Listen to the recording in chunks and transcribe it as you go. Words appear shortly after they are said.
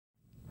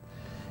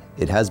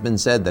It has been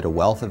said that a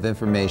wealth of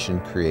information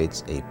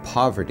creates a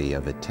poverty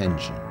of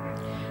attention.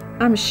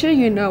 I'm sure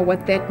you know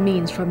what that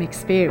means from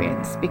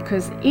experience,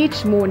 because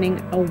each morning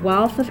a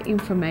wealth of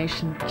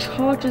information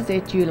charges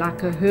at you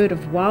like a herd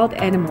of wild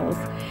animals,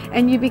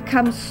 and you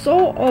become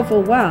so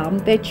overwhelmed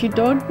that you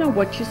don't know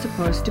what you're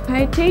supposed to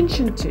pay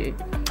attention to.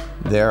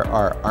 There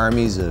are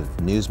armies of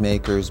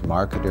newsmakers,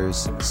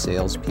 marketers,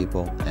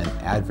 salespeople, and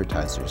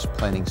advertisers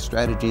planning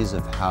strategies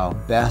of how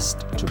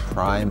best to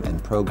prime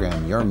and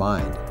program your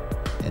mind.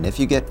 And if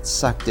you get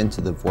sucked into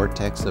the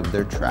vortex of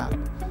their trap,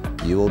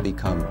 you will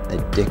become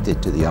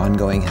addicted to the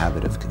ongoing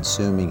habit of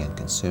consuming and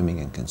consuming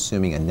and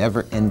consuming a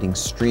never-ending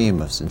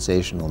stream of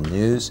sensational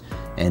news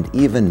and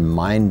even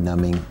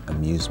mind-numbing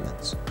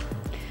amusements.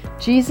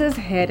 Jesus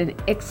had an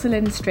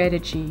excellent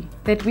strategy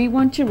that we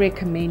want to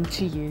recommend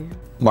to you.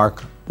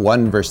 Mark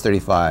 1 verse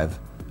 35,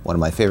 one of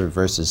my favorite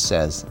verses,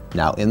 says,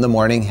 "Now in the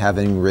morning,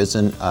 having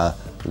risen a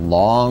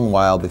long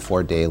while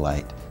before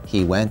daylight,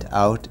 he went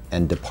out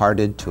and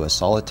departed to a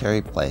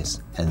solitary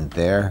place, and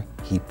there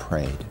he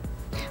prayed."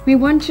 We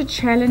want to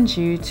challenge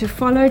you to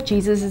follow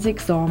Jesus'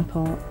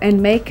 example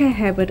and make a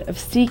habit of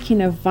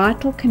seeking a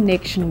vital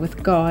connection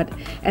with God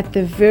at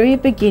the very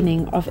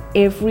beginning of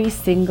every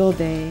single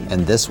day.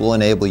 And this will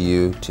enable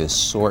you to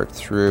sort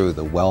through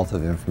the wealth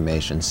of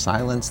information,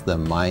 silence the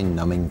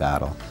mind-numbing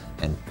battle,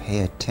 and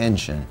pay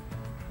attention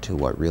to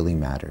what really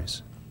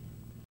matters.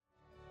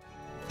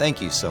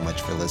 Thank you so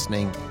much for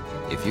listening.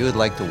 If you would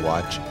like to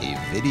watch a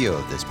video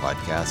of this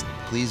podcast,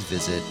 please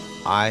visit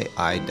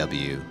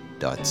iiw.ca.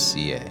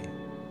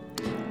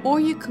 Or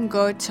you can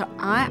go to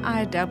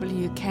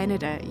IIW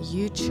Canada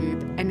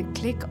YouTube and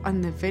click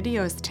on the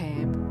videos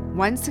tab.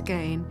 Once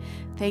again,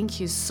 thank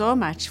you so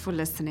much for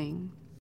listening.